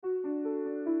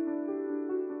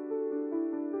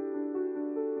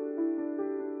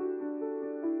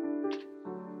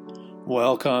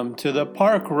Welcome to the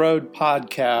Park Road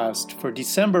Podcast for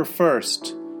December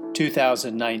 1st,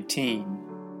 2019.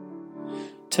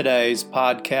 Today's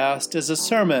podcast is a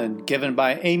sermon given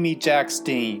by Amy Jacks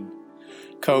Dean,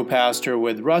 co-pastor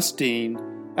with Russ Dean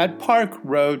at Park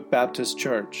Road Baptist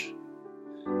Church.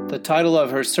 The title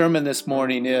of her sermon this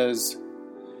morning is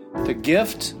The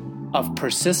Gift of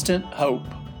Persistent Hope.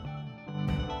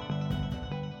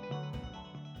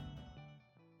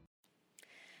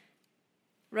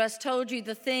 Russ told you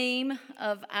the theme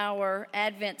of our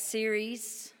Advent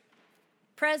series,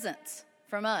 presents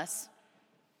from us,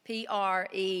 Presents.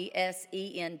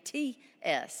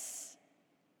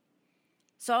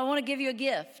 So I want to give you a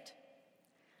gift.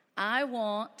 I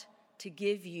want to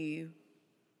give you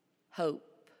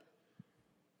hope.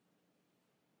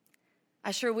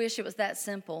 I sure wish it was that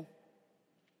simple.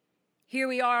 Here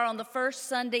we are on the first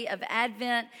Sunday of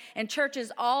Advent, and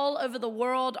churches all over the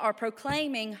world are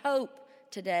proclaiming hope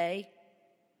today.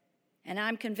 And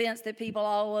I'm convinced that people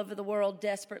all over the world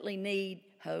desperately need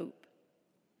hope.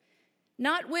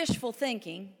 Not wishful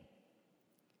thinking,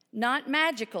 not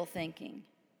magical thinking,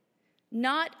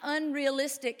 not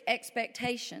unrealistic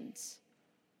expectations,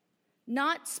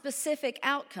 not specific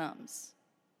outcomes,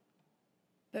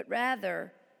 but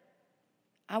rather,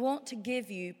 I want to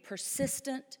give you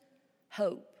persistent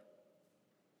hope.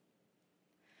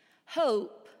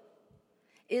 Hope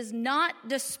is not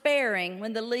despairing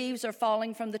when the leaves are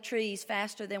falling from the trees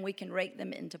faster than we can rake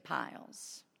them into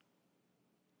piles.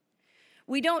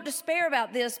 We don't despair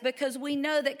about this because we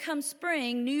know that come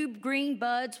spring, new green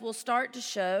buds will start to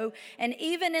show, and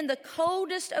even in the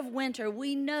coldest of winter,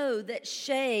 we know that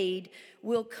shade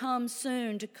will come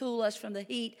soon to cool us from the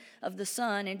heat of the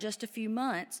sun in just a few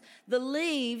months. The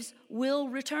leaves will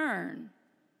return.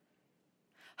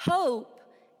 Hope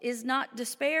is not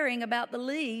despairing about the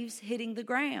leaves hitting the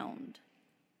ground.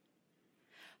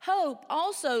 Hope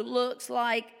also looks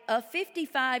like a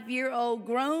 55-year-old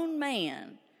grown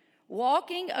man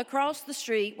walking across the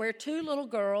street where two little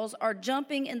girls are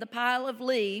jumping in the pile of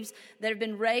leaves that have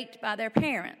been raked by their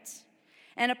parents.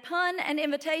 And upon an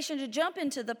invitation to jump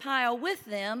into the pile with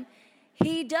them,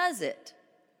 he does it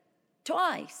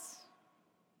twice.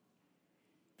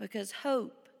 Because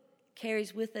hope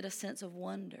carries with it a sense of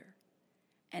wonder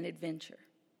and adventure.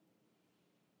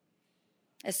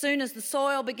 As soon as the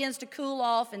soil begins to cool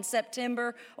off in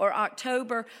September or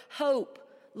October, hope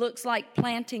looks like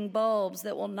planting bulbs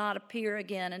that will not appear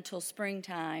again until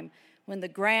springtime, when the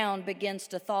ground begins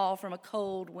to thaw from a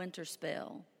cold winter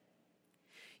spell.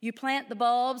 You plant the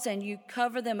bulbs and you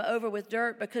cover them over with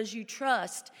dirt because you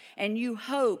trust and you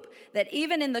hope that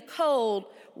even in the cold,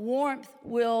 warmth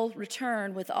will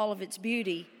return with all of its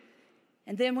beauty.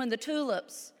 And then when the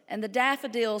tulips and the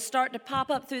daffodils start to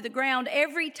pop up through the ground,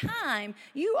 every time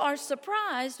you are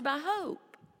surprised by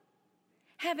hope,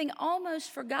 having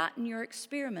almost forgotten your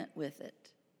experiment with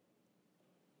it.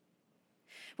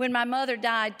 When my mother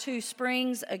died 2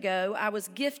 springs ago, I was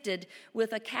gifted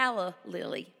with a calla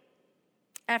lily.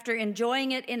 After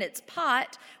enjoying it in its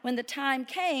pot, when the time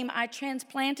came, I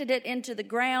transplanted it into the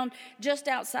ground just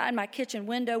outside my kitchen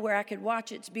window where I could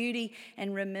watch its beauty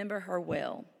and remember her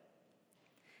well.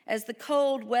 As the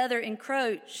cold weather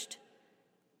encroached,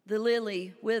 the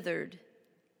lily withered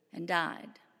and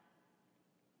died.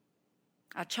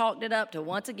 I chalked it up to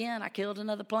once again, I killed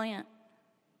another plant.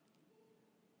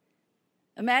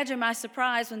 Imagine my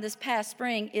surprise when this past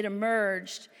spring it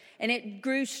emerged and it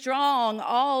grew strong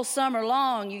all summer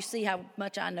long. You see how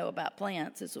much I know about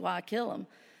plants. This is why I kill them.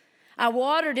 I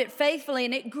watered it faithfully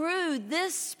and it grew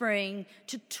this spring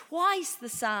to twice the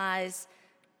size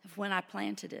of when I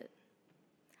planted it.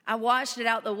 I watched it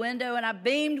out the window and I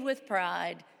beamed with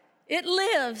pride. It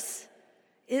lives.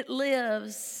 It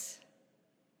lives.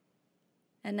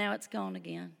 And now it's gone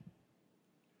again.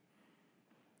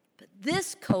 But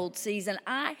this cold season,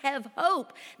 I have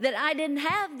hope that I didn't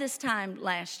have this time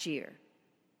last year.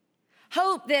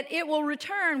 Hope that it will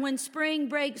return when spring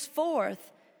breaks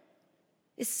forth.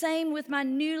 The same with my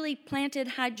newly planted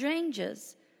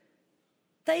hydrangeas.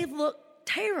 They look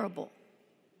terrible.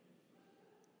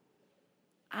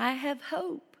 I have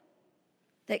hope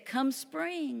that come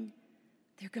spring,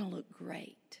 they're going to look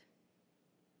great.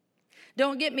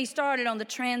 Don't get me started on the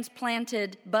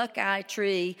transplanted buckeye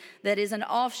tree that is an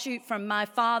offshoot from my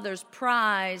father's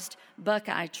prized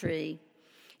buckeye tree.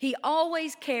 He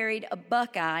always carried a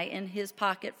buckeye in his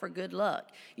pocket for good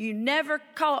luck. You never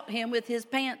caught him with his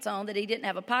pants on that he didn't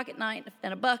have a pocket knife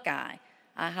and a buckeye.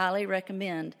 I highly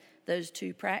recommend those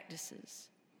 2 practices.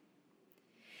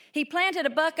 He planted a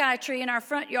buckeye tree in our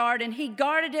front yard, and he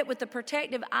guarded it with the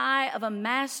protective eye of a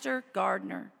master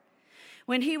gardener.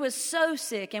 When he was so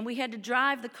sick and we had to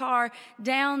drive the car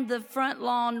down the front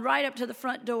lawn right up to the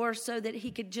front door so that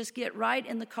he could just get right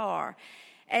in the car.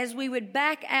 As we would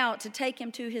back out to take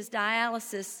him to his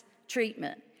dialysis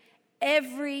treatment,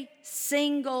 every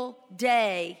single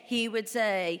day he would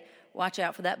say, "Watch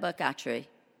out for that buckeye tree.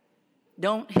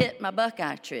 Don't hit my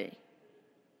buckeye tree."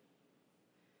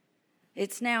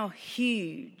 It's now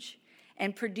huge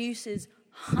and produces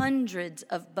hundreds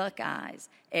of buckeyes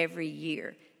every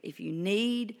year. If you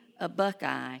need a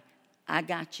buckeye, I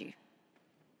got you.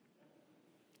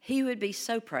 He would be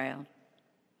so proud.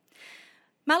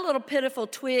 My little pitiful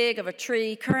twig of a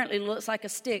tree currently looks like a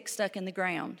stick stuck in the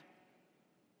ground.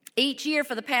 Each year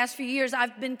for the past few years,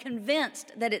 I've been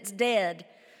convinced that it's dead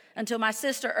until my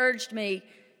sister urged me,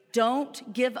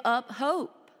 "Don't give up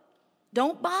hope.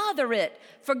 Don't bother it.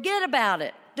 Forget about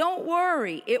it. Don't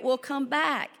worry. It will come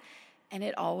back." And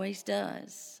it always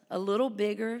does, a little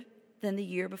bigger than the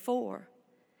year before.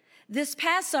 This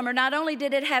past summer, not only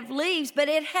did it have leaves, but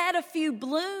it had a few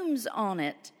blooms on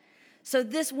it. So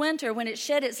this winter, when it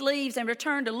shed its leaves and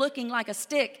returned to looking like a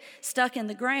stick stuck in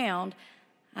the ground,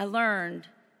 I learned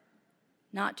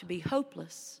not to be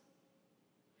hopeless.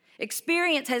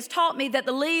 Experience has taught me that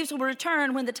the leaves will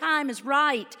return when the time is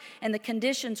right and the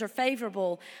conditions are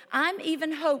favorable. I'm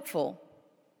even hopeful,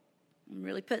 I'm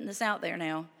really putting this out there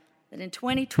now, that in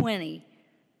 2020,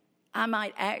 I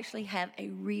might actually have a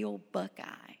real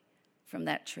buckeye from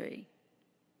that tree.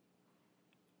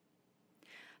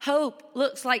 Hope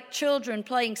looks like children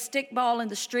playing stickball in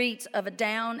the streets of a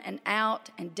down and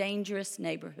out and dangerous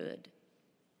neighborhood.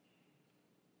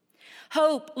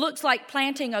 Hope looks like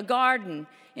planting a garden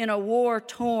in a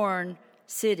war-torn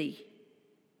city.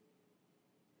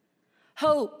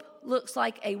 Hope looks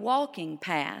like a walking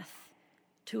path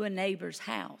to a neighbor's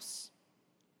house.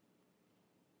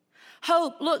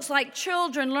 Hope looks like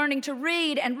children learning to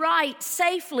read and write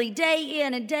safely day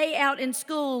in and day out in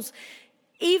schools,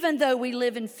 even though we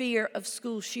live in fear of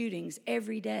school shootings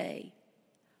every day.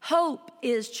 Hope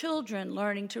is children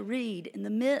learning to read in the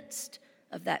midst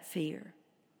of that fear,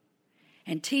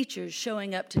 and teachers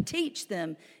showing up to teach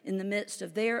them in the midst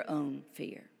of their own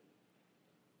fear.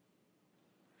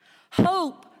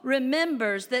 Hope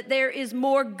remembers that there is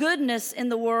more goodness in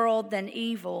the world than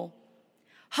evil.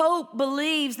 Hope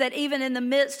believes that even in the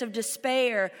midst of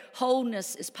despair,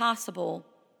 wholeness is possible.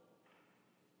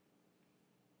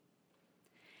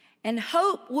 And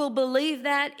hope will believe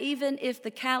that even if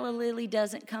the calla lily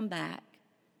doesn't come back,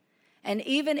 and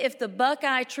even if the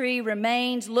buckeye tree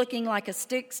remains looking like a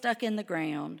stick stuck in the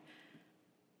ground,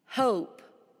 hope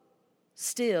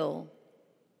still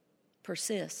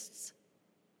persists,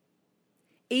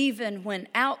 even when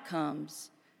outcomes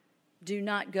do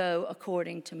not go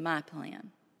according to my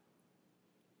plan.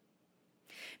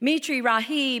 Mitri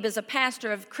Rahib is a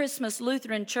pastor of Christmas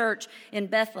Lutheran Church in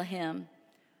Bethlehem,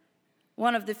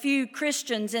 one of the few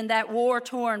Christians in that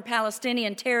war-torn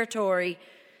Palestinian territory.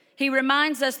 He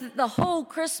reminds us that the whole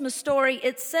Christmas story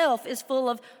itself is full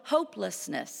of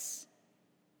hopelessness.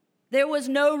 There was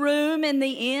no room in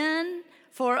the inn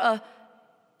for a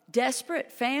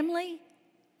desperate family.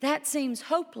 That seems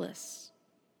hopeless.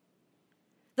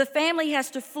 The family has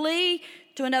to flee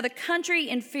to another country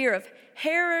in fear of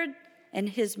Herod and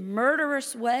his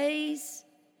murderous ways.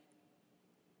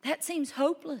 That seems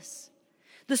hopeless.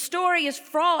 The story is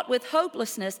fraught with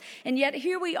hopelessness, and yet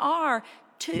here we are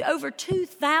over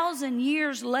 2,000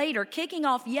 years later, kicking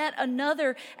off yet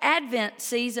another Advent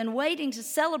season, waiting to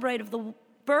celebrate of the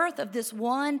birth of this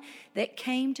one that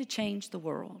came to change the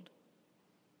world.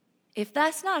 If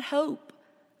that's not hope,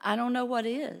 I don't know what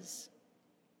is.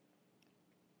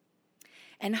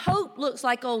 And hope looks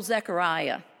like old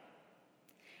Zechariah,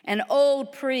 an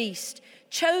old priest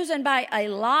chosen by a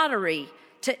lottery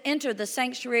to enter the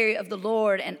sanctuary of the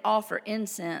Lord and offer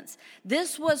incense.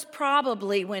 This was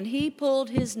probably when he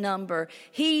pulled his number,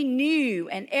 he knew,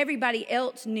 and everybody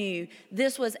else knew,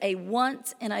 this was a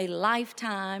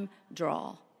once-in-a-lifetime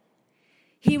draw.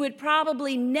 He would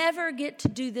probably never get to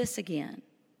do this again.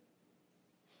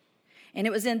 And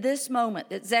it was in this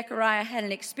moment that Zechariah had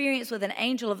an experience with an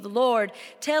angel of the Lord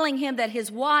telling him that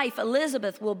his wife,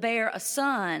 Elizabeth, will bear a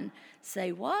son.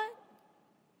 Say what?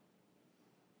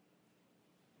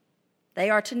 They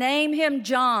are to name him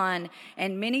John,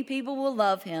 and many people will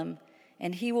love him,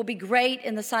 and he will be great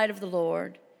in the sight of the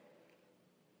Lord.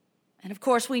 And of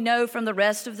course, we know from the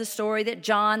rest of the story that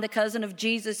John, the cousin of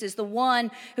Jesus, is the one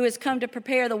who has come to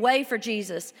prepare the way for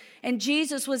Jesus. And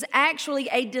Jesus was actually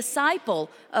a disciple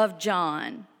of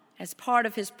John as part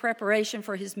of his preparation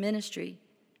for his ministry.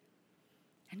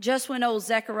 And just when old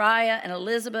Zechariah and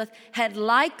Elizabeth had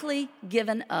likely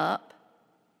given up,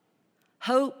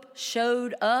 Hope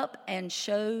showed up and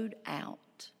showed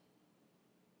out.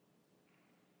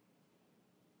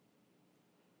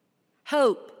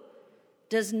 Hope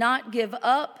does not give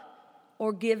up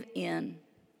or give in.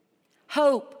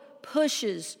 Hope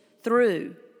pushes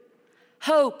through.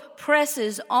 Hope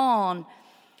presses on.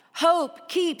 Hope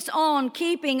keeps on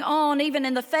keeping on, even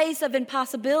in the face of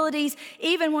impossibilities,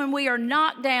 even when we are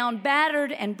knocked down,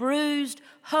 battered, and bruised.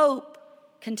 Hope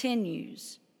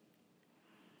continues.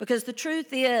 Because the truth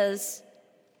is,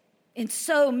 in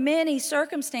so many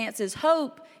circumstances,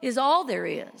 hope is all there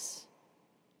is.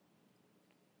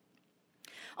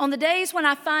 On the days when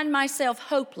I find myself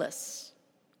hopeless,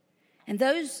 and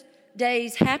those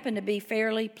days happen to be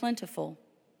fairly plentiful,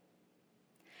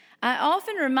 I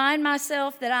often remind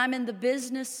myself that I'm in the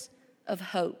business of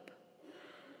hope.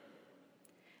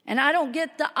 And I don't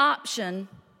get the option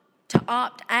to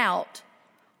opt out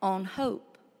on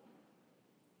hope.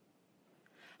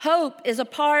 Hope is a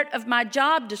part of my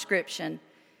job description.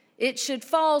 It should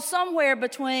fall somewhere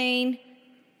between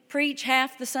preach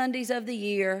half the Sundays of the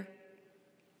year,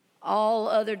 all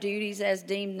other duties as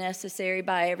deemed necessary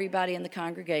by everybody in the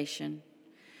congregation.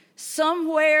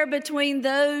 Somewhere between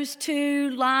those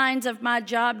two lines of my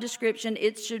job description,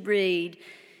 it should read,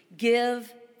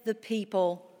 give the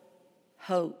people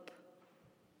hope.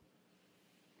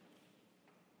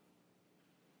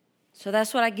 So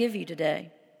that's what I give you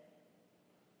today.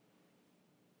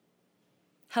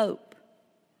 Hope.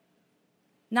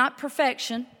 Not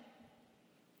perfection,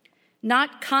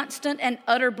 not constant and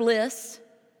utter bliss,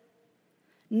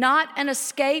 not an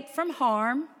escape from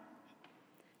harm,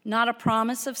 not a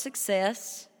promise of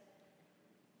success,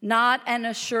 not an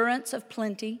assurance of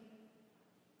plenty,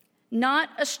 not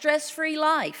a stress-free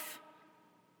life.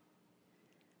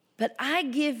 But I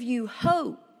give you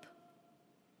hope.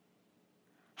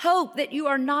 Hope that you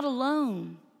are not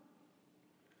alone.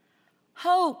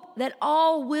 Hope that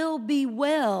all will be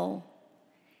well,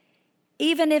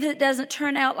 even if it doesn't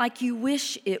turn out like you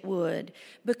wish it would,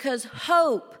 because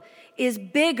hope is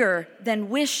bigger than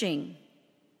wishing,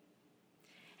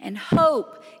 and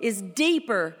hope is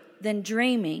deeper than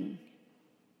dreaming.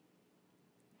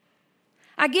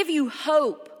 I give you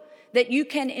hope that you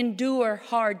can endure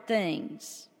hard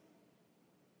things.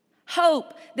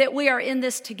 Hope that we are in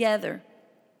this together.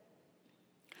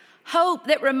 Hope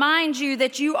that reminds you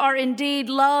that you are indeed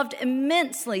loved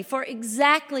immensely for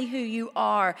exactly who you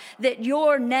are, that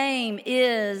your name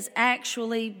is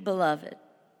actually beloved.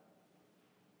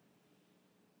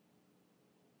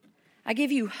 I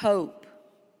give you hope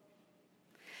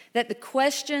that the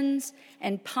questions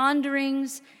and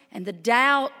ponderings and the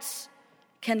doubts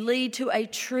can lead to a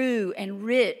true and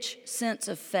rich sense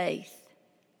of faith.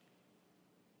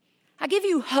 I give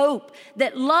you hope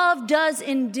that love does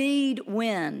indeed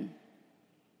win,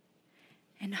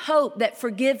 and hope that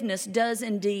forgiveness does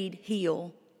indeed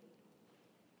heal.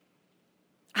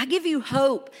 I give you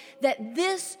hope that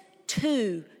this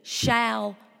too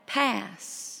shall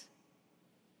pass.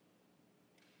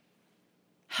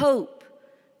 Hope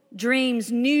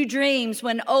dreams new dreams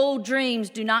when old dreams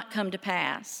do not come to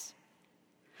pass.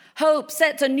 Hope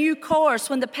sets a new course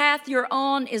when the path you're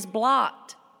on is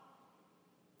blocked.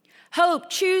 Hope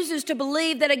chooses to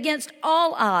believe that against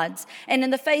all odds and in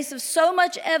the face of so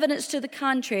much evidence to the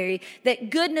contrary, that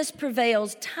goodness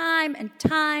prevails time and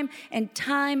time and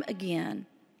time again.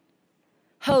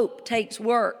 Hope takes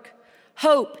work.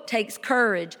 Hope takes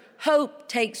courage. Hope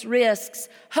takes risks.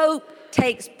 Hope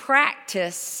takes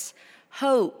practice.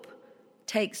 Hope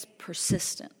takes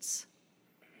persistence.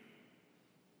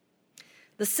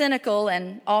 The cynical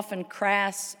and often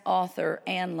crass author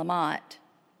Anne Lamott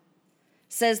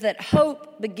says that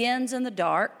hope begins in the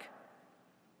dark.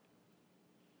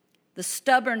 The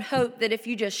stubborn hope that if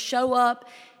you just show up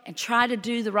and try to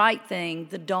do the right thing,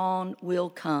 the dawn will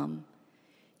come.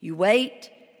 You wait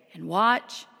and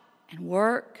watch and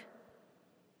work.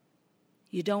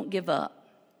 You don't give up.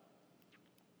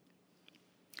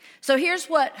 So here's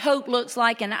what hope looks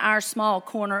like in our small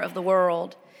corner of the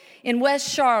world. In West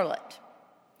Charlotte,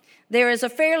 there is a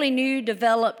fairly new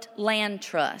developed land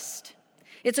trust.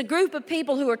 It's a group of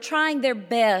people who are trying their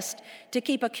best to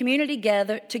keep a community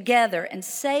together and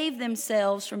save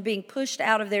themselves from being pushed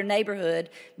out of their neighborhood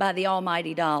by the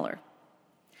almighty dollar.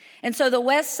 And so the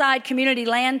West Side Community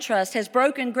Land Trust has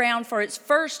broken ground for its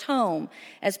first home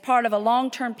as part of a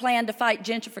long-term plan to fight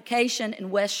gentrification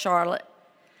in West Charlotte.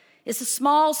 It's a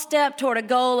small step toward a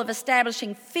goal of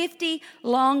establishing 50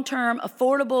 long-term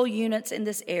affordable units in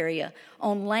this area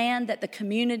on land that the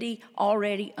community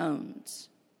already owns.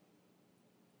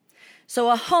 So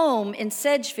a home in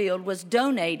Sedgefield was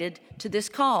donated to this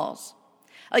cause.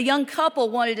 A young couple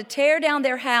wanted to tear down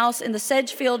their house in the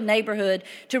Sedgefield neighborhood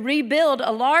to rebuild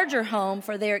a larger home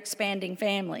for their expanding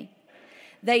family.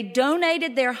 They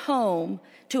donated their home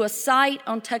to a site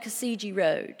on Tuckasegee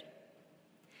Road.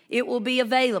 It will be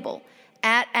available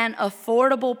at an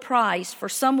affordable price for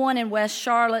someone in West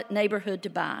Charlotte neighborhood to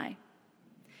buy.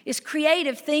 It's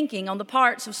creative thinking on the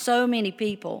parts of so many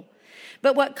people.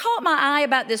 But what caught my eye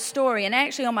about this story, and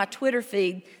actually on my Twitter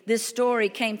feed, this story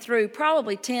came through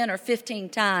probably 10 or 15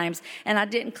 times, and I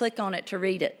didn't click on it to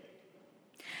read it.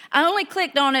 I only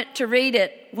clicked on it to read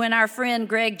it when our friend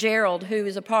Greg Gerald, who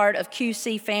is a part of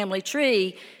QC Family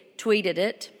Tree, tweeted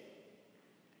it.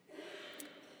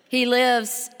 He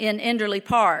lives in Enderley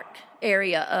Park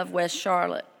area of West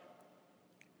Charlotte.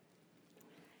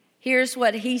 Here's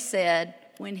what he said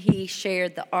when he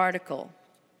shared the article.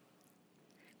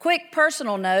 Quick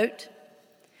personal note,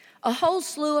 a whole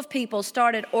slew of people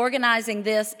started organizing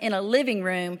this in a living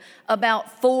room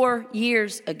about 4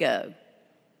 years ago.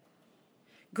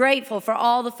 Grateful for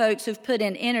all the folks who've put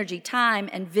in energy, time,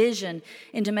 and vision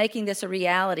into making this a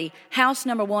reality. House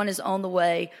number 1 is on the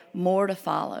way, more to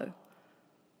follow.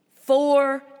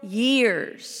 4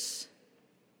 years.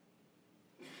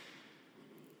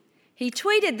 He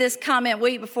tweeted this comment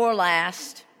week before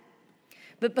last,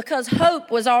 but because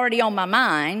hope was already on my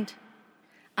mind,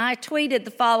 I tweeted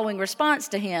the following response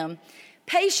to him.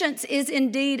 Patience is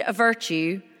indeed a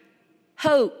virtue.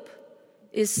 Hope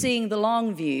is seeing the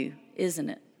long view, isn't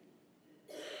it?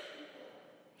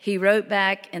 He wrote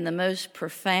back in the most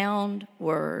profound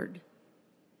word,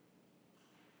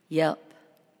 yep.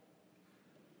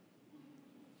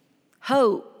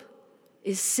 Hope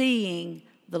is seeing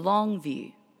the long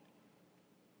view.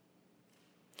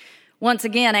 Once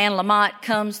again, Anne Lamott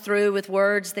comes through with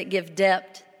words that give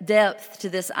depth to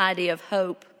this idea of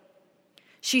hope.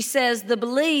 She says, the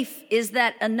belief is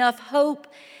that enough hope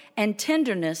and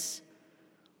tenderness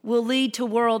will lead to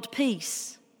world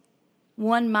peace,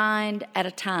 one mind at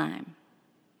a time.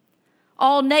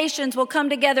 All nations will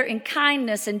come together in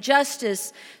kindness and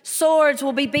justice. Swords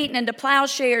will be beaten into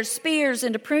plowshares, spears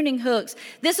into pruning hooks.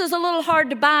 This is a little hard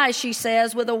to buy, she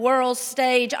says, with a world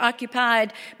stage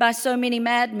occupied by so many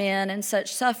madmen and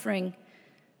such suffering.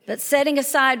 But setting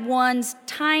aside one's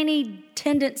tiny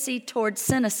tendency towards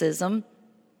cynicism,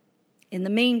 in the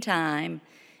meantime,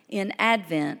 in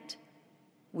Advent,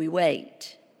 we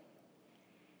wait.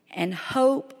 And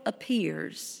hope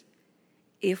appears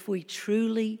if we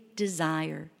truly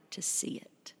desire to see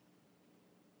it.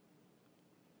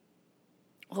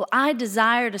 Well, I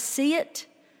desire to see it,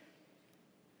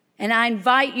 and I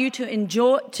invite you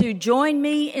to join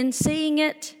me in seeing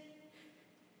it,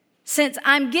 since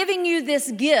I'm giving you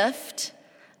this gift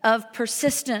of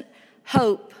persistent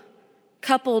hope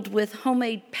coupled with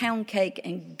homemade pound cake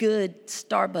and good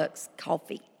Starbucks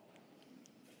coffee.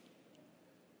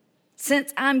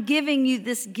 Since I'm giving you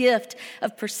this gift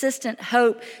of persistent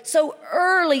hope so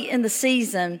early in the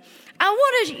season, I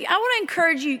want to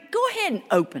encourage you, go ahead and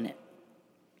open it.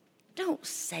 Don't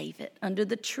save it under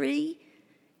the tree.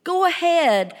 Go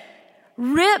ahead,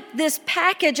 rip this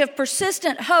package of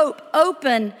persistent hope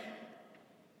open.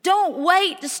 Don't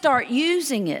wait to start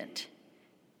using it.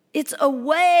 It's a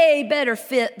way better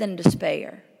fit than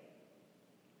despair.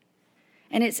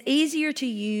 And it's easier to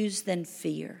use than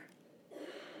fear.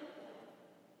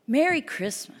 Merry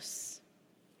Christmas.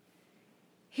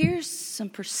 Here's some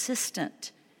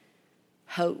persistent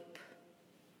hope.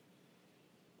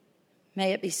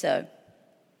 May it be so.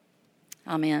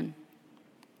 Amen.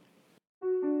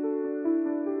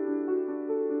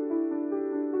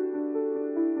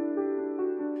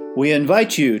 We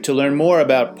invite you to learn more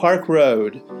about Park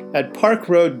Road at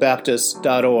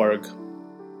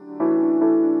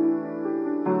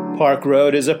parkroadbaptist.org. Park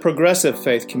Road is a progressive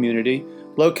faith community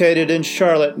located in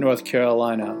Charlotte, North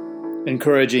Carolina,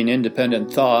 encouraging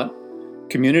independent thought,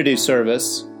 community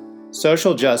service,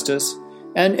 social justice,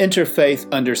 and interfaith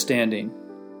understanding.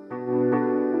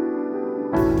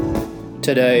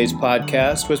 Today's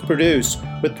podcast was produced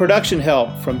with production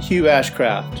help from Hugh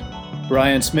Ashcraft,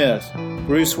 Brian Smith,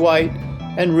 Bruce White,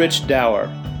 and Rich Dower.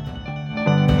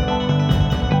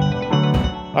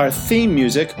 Our theme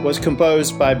music was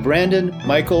composed by Brandon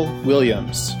Michael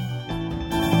Williams.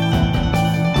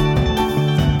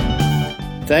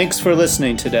 Thanks for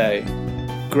listening today.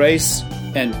 Grace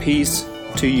and peace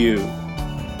to you.